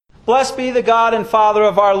Blessed be the God and Father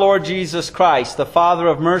of our Lord Jesus Christ, the Father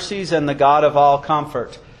of mercies and the God of all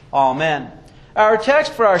comfort. Amen. Our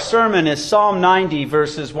text for our sermon is Psalm 90,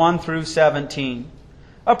 verses 1 through 17.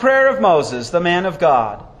 A prayer of Moses, the man of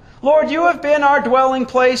God. Lord, you have been our dwelling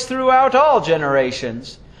place throughout all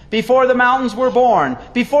generations. Before the mountains were born,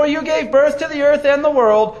 before you gave birth to the earth and the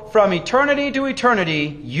world, from eternity to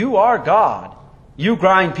eternity, you are God. You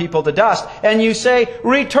grind people to dust, and you say,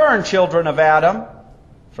 "Return, children of Adam."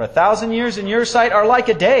 For 1,000 years in your sight are like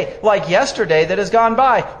a day, like yesterday that has gone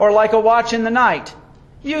by, or like a watch in the night.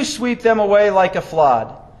 You sweep them away like a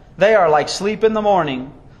flood. They are like sleep in the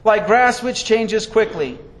morning, like grass which changes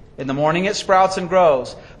quickly. In the morning it sprouts and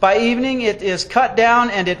grows. By evening it is cut down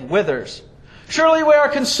and it withers. Surely we are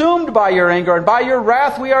consumed by your anger, and by your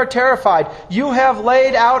wrath we are terrified. You have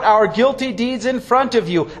laid out our guilty deeds in front of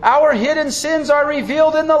you. Our hidden sins are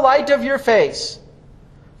revealed in the light of your face.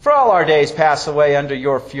 For all our days pass away under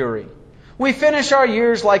your fury. We finish our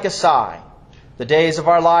years like a sigh. The days of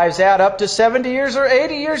our lives add up to 70 years or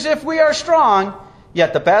 80 years if we are strong.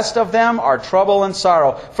 Yet the best of them are trouble and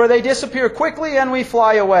sorrow, for they disappear quickly and we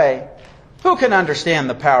fly away. Who can understand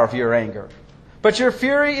the power of your anger? But your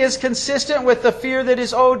fury is consistent with the fear that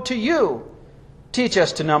is owed to you. Teach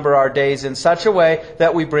us to number our days in such a way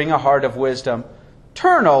that we bring a heart of wisdom.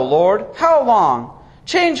 Turn, O Lord, how long?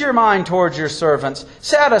 Change your mind towards your servants.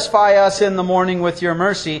 Satisfy us in the morning with your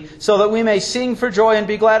mercy, so that we may sing for joy and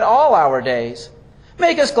be glad all our days.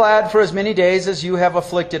 Make us glad for as many days as you have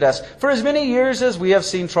afflicted us, for as many years as we have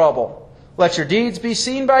seen trouble. Let your deeds be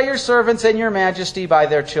seen by your servants, and your majesty by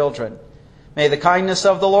their children. May the kindness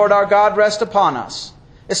of the Lord our God rest upon us.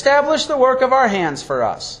 Establish the work of our hands for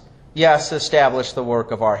us. Yes, establish the work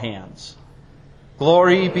of our hands.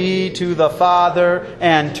 Glory be to the Father,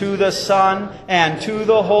 and to the Son, and to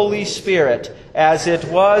the Holy Spirit, as it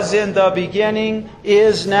was in the beginning,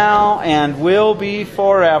 is now, and will be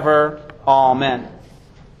forever. Amen.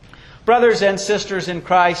 Brothers and sisters in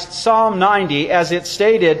Christ, Psalm 90, as it's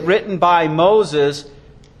stated, written by Moses,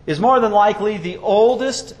 is more than likely the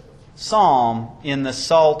oldest psalm in the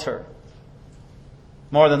Psalter.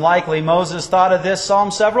 More than likely, Moses thought of this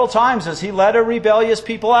psalm several times as he led a rebellious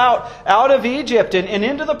people out of Egypt and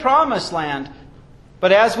into the Promised Land.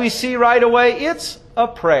 But as we see right away, it's a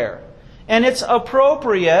prayer. And it's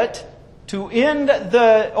appropriate to end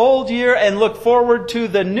the old year and look forward to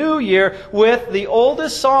the new year with the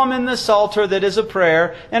oldest psalm in the Psalter that is a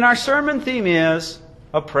prayer. And our sermon theme is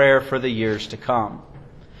a prayer for the years to come.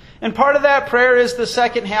 And part of that prayer is the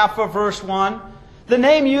second half of verse 1. The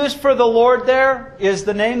name used for the Lord there is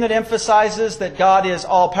the name that emphasizes that God is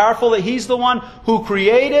all-powerful, that He's the one who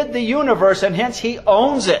created the universe, and hence He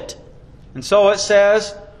owns it. And so it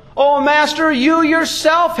says, "O Master, you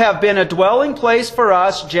yourself have been a dwelling place for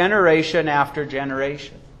us generation after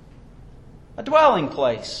generation." A dwelling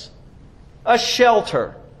place. A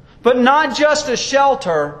shelter. But not just a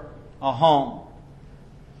shelter, a home.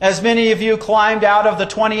 As many of you climbed out of the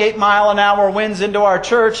 28-mile-an-hour winds into our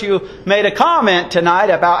church, you made a comment tonight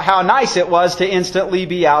about how nice it was to instantly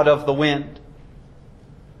be out of the wind.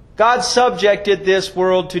 God subjected this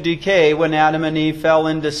world to decay when Adam and Eve fell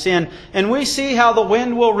into sin. And we see how the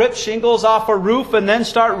wind will rip shingles off a roof and then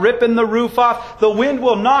start ripping the roof off. The wind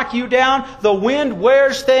will knock you down. The wind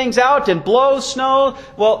wears things out and blows snow.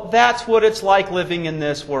 Well, that's what it's like living in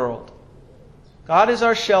this world. God is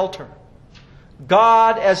our shelter.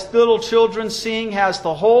 God, as little children sing, has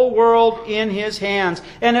the whole world in His hands.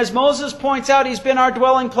 And as Moses points out, He's been our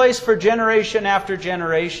dwelling place for generation after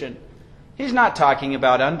generation. He's not talking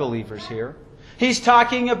about unbelievers here. He's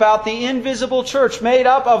talking about the invisible church made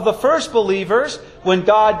up of the first believers when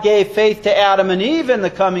God gave faith to Adam and Eve in the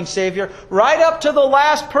coming Savior, right up to the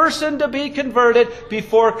last person to be converted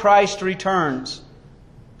before Christ returns.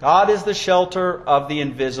 God is the shelter of the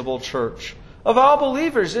invisible church, of all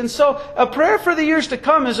believers. And so a prayer for the years to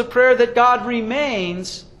come is a prayer that God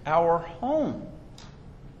remains our home.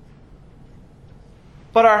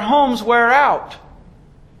 But our homes wear out.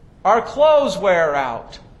 Our clothes wear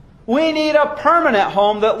out. We need a permanent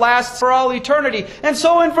home that lasts for all eternity. And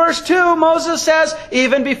so in verse 2, Moses says,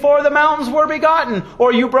 "Even before the mountains were begotten,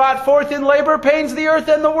 or you brought forth in labor pains the earth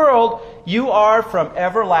and the world, you are from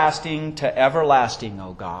everlasting to everlasting,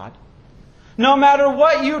 O God." No matter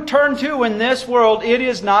what you turn to in this world, it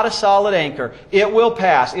is not a solid anchor. It will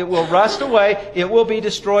pass. It will rust away. It will be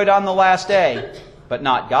destroyed on the last day. But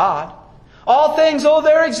not God. All things owe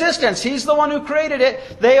their existence. He's the one who created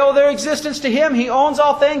it. They owe their existence to Him. He owns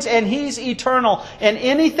all things, and He's eternal. And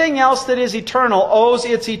anything else that is eternal owes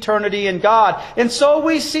its eternity in God. And so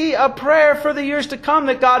we see a prayer for the years to come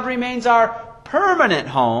that God remains our permanent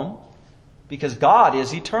home, because God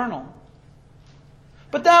is eternal.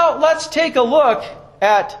 But now let's take a look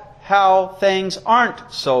at how things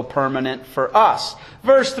aren't so permanent for us.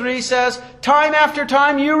 Verse 3 says, time after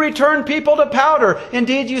time you return people to powder.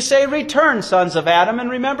 Indeed, you say, return, sons of Adam. And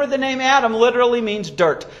remember, the name Adam literally means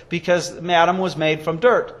dirt, because Adam was made from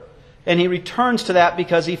dirt. And he returns to that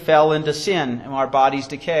because he fell into sin and our bodies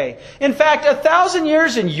decay. In fact, 1,000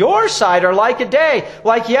 years in your sight are like a day,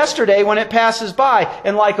 like yesterday when it passes by,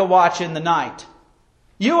 and like a watch in the night.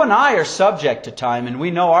 You and I are subject to time, and we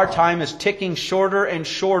know our time is ticking shorter and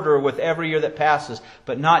shorter with every year that passes.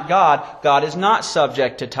 But not God. God is not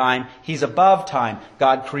subject to time. He's above time.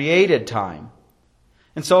 God created time.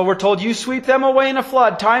 And so we're told, you sweep them away in a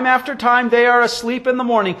flood. Time after time they are asleep in the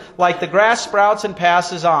morning, like the grass sprouts and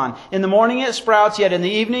passes on. In the morning it sprouts, yet in the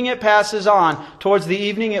evening it passes on. Towards the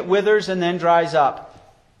evening it withers and then dries up.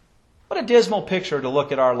 What a dismal picture to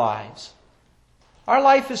look at our lives. Our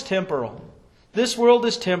life is temporal. This world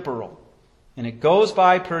is temporal, and it goes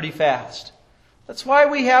by pretty fast. That's why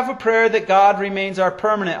we have a prayer that God remains our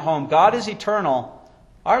permanent home. God is eternal.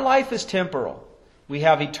 Our life is temporal. We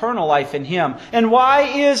have eternal life in Him. And why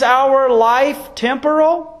is our life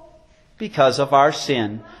temporal? Because of our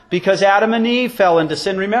sin. Because Adam and Eve fell into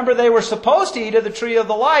sin. Remember, they were supposed to eat of the tree of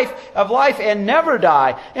life and never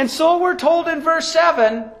die. And so we're told in verse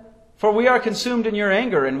 7, for we are consumed in your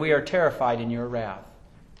anger and we are terrified in your wrath.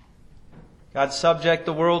 God subject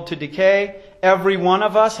the world to decay. Every one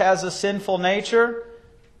of us has a sinful nature.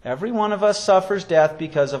 Every one of us suffers death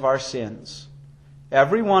because of our sins.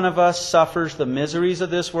 Every one of us suffers the miseries of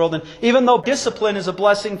this world. And even though discipline is a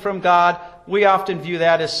blessing from God, we often view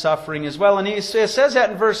that as suffering as well. And he says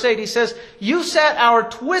that in verse 8. He says, you set our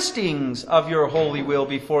twistings of your holy will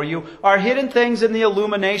before you, our hidden things in the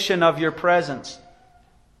illumination of your presence.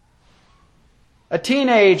 A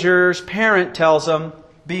teenager's parent tells him,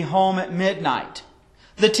 be home at midnight.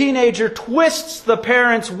 The teenager twists the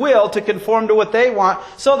parent's will to conform to what they want,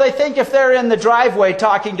 so they think if they're in the driveway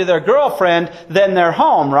talking to their girlfriend, then they're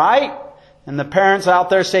home, right? And the parent's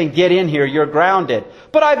out there saying, get in here, you're grounded.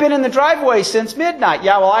 But I've been in the driveway since midnight.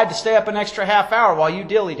 Yeah, well, I had to stay up an extra half hour while you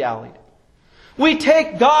dilly-dallied. We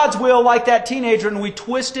take God's will like that teenager and we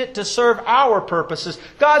twist it to serve our purposes.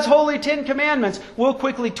 God's holy 10 commandments, we'll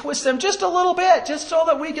quickly twist them just a little bit, just so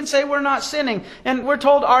that we can say we're not sinning. And we're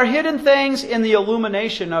told, our hidden things in the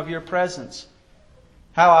illumination of your presence.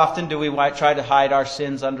 How often do we try to hide our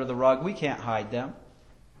sins under the rug? We can't hide them.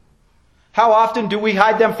 How often do we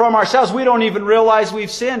hide them from ourselves? We don't even realize we've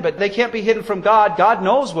sinned, but they can't be hidden from God. God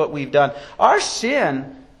knows what we've done. Our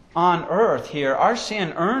sin on earth here, our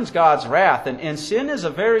sin earns God's wrath. And sin is a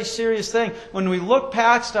very serious thing. When we look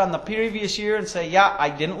past on the previous year and say, yeah, I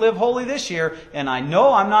didn't live holy this year, and I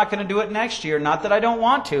know I'm not going to do it next year. Not that I don't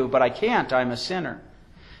want to, but I can't. I'm a sinner.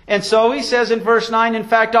 And so he says in verse 9, in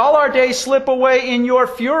fact, all our days slip away in your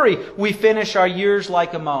fury. We finish our years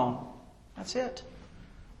like a moan. That's it.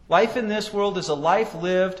 Life in this world is a life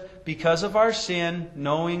lived because of our sin,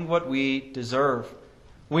 knowing what we deserve.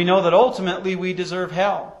 We know that ultimately we deserve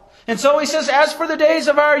hell. And so he says, as for the days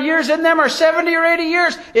of our years, in them are 70 or 80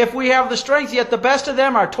 years. If we have the strength, yet the best of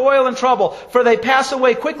them are toil and trouble. For they pass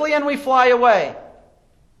away quickly and we fly away.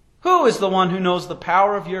 Who is the one who knows the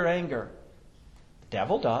power of your anger? The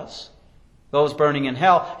devil does. Those burning in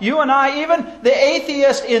hell. You and I, even the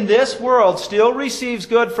atheist in this world, still receives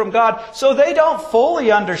good from God. So they don't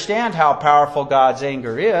fully understand how powerful God's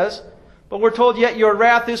anger is. But we're told, yet your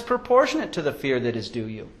wrath is proportionate to the fear that is due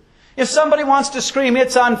you. If somebody wants to scream,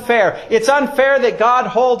 it's unfair. It's unfair that God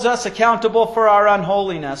holds us accountable for our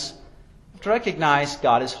unholiness. We have to recognize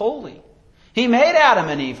God is holy. He made Adam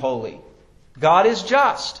and Eve holy. God is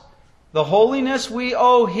just. The holiness we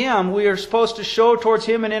owe Him, we are supposed to show towards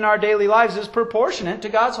Him and in our daily lives, is proportionate to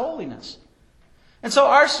God's holiness. And so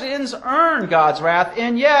our sins earn God's wrath,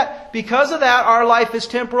 and yet, because of that, our life is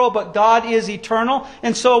temporal, but God is eternal.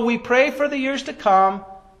 And so we pray for the years to come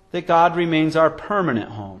that God remains our permanent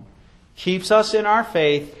home, keeps us in our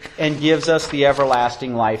faith, and gives us the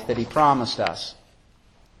everlasting life that He promised us.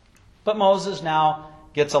 But Moses now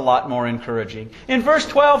gets a lot more encouraging. In verse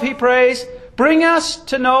 12 he prays, bring us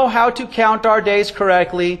to know how to count our days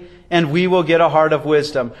correctly, and we will get a heart of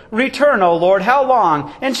wisdom. Return, O Lord, how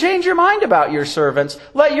long? And change your mind about your servants.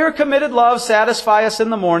 Let your committed love satisfy us in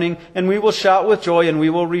the morning, and we will shout with joy, and we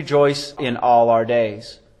will rejoice in all our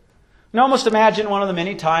days. You can almost imagine one of the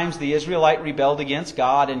many times the Israelite rebelled against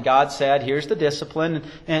God, and God said, here's the discipline.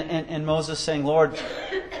 And Moses saying, Lord,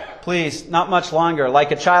 please, not much longer.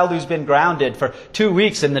 Like a child who's been grounded for 2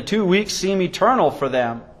 weeks, and the 2 weeks seem eternal for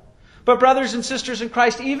them. But brothers and sisters in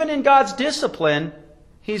Christ, even in God's discipline,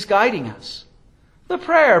 He's guiding us. The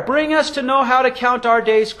prayer, bring us to know how to count our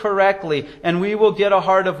days correctly, and we will get a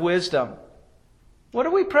heart of wisdom. What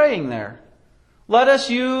are we praying there? Let us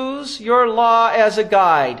use your law as a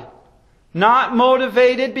guide, not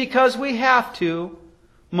motivated because we have to,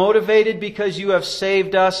 motivated because you have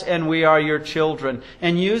saved us and we are your children.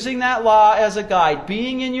 And using that law as a guide,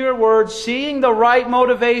 being in your word, seeing the right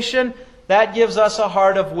motivation, that gives us a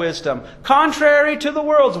heart of wisdom. Contrary to the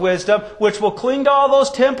world's wisdom, which will cling to all those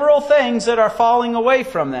temporal things that are falling away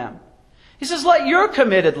from them. He says, let your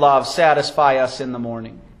committed love satisfy us in the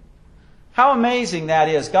morning. How amazing that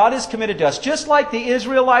is. God is committed to us. Just like the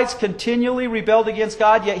Israelites continually rebelled against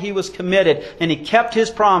God, yet He was committed and He kept His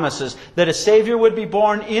promises that a Savior would be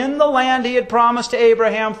born in the land He had promised to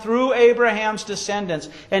Abraham through Abraham's descendants.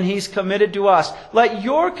 And He's committed to us. Let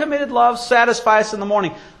your committed love satisfy us in the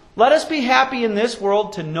morning. Let us be happy in this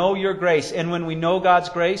world to know your grace. And when we know God's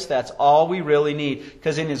grace, that's all we really need.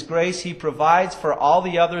 Because in His grace, He provides for all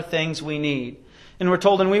the other things we need. And we're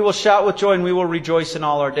told, and we will shout with joy and we will rejoice in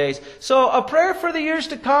all our days. So a prayer for the years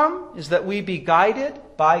to come is that we be guided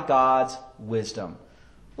by God's wisdom.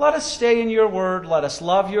 Let us stay in your word. Let us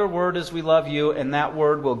love your word as we love you. And that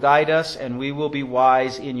word will guide us and we will be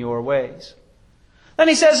wise in your ways. Then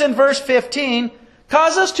he says in verse 15,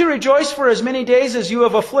 cause us to rejoice for as many days as you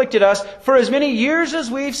have afflicted us, for as many years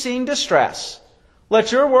as we've seen distress.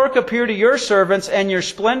 Let your work appear to your servants and your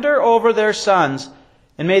splendor over their sons.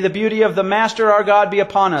 And may the beauty of the Master our God be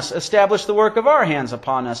upon us. Establish the work of our hands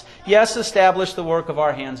upon us. Yes, establish the work of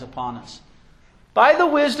our hands upon us. By the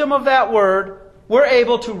wisdom of that word, we're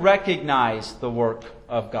able to recognize the work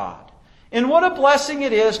of God. And what a blessing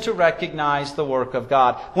it is to recognize the work of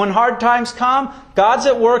God. When hard times come, God's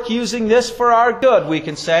at work using this for our good, we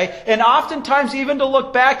can say. And oftentimes even to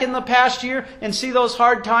look back in the past year and see those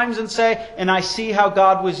hard times and say, and I see how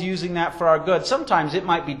God was using that for our good. Sometimes it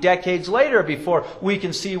might be decades later before we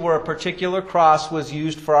can see where a particular cross was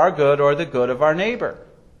used for our good or the good of our neighbor.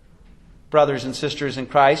 Brothers and sisters in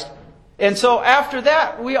Christ. And so after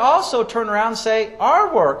that, we also turn around and say,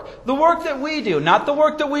 our work, the work that we do, not the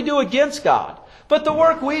work that we do against God, but the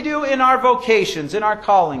work we do in our vocations, in our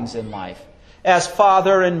callings in life, as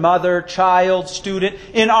father and mother, child, student,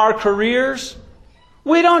 in our careers.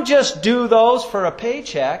 We don't just do those for a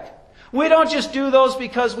paycheck. We don't just do those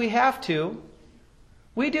because we have to.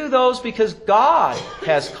 We do those because God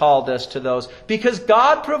has called us to those. Because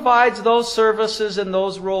God provides those services and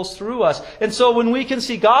those roles through us. And so when we can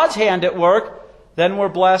see God's hand at work, then we're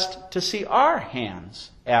blessed to see our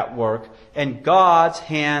hands at work and God's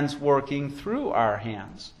hands working through our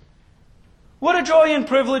hands. What a joy and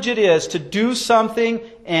privilege it is to do something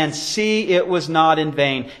and see it was not in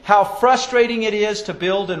vain. How frustrating it is to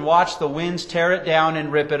build and watch the winds tear it down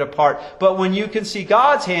and rip it apart. But when you can see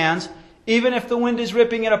God's hands, even if the wind is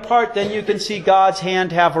ripping it apart, then you can see God's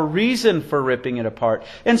hand have a reason for ripping it apart.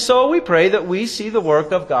 And so we pray that we see the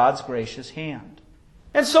work of God's gracious hand.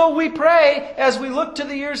 And so we pray, as we look to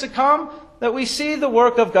the years to come, that we see the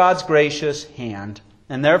work of God's gracious hand.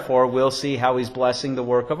 And therefore, we'll see how He's blessing the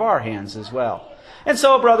work of our hands as well. And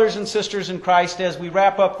so, brothers and sisters in Christ, as we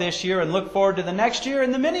wrap up this year and look forward to the next year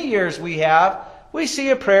and the many years we have, we see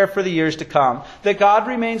a prayer for the years to come. That God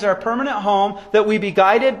remains our permanent home, that we be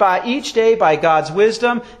guided by each day by God's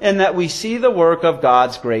wisdom, and that we see the work of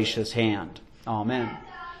God's gracious hand. Amen.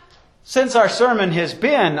 Since our sermon has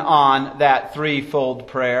been on that threefold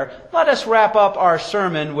prayer, let us wrap up our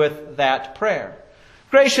sermon with that prayer.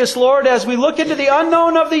 Gracious Lord, as we look into the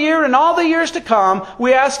unknown of the year and all the years to come,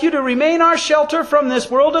 we ask you to remain our shelter from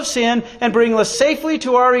this world of sin and bring us safely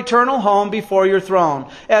to our eternal home before your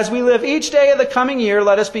throne. As we live each day of the coming year,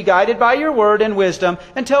 let us be guided by your word and wisdom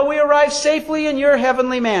until we arrive safely in your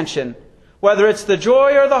heavenly mansion. Whether it's the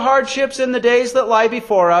joy or the hardships in the days that lie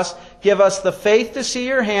before us, give us the faith to see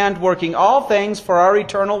your hand working all things for our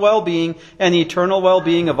eternal well-being and the eternal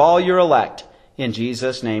well-being of all your elect. In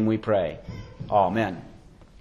Jesus' name we pray. Amen.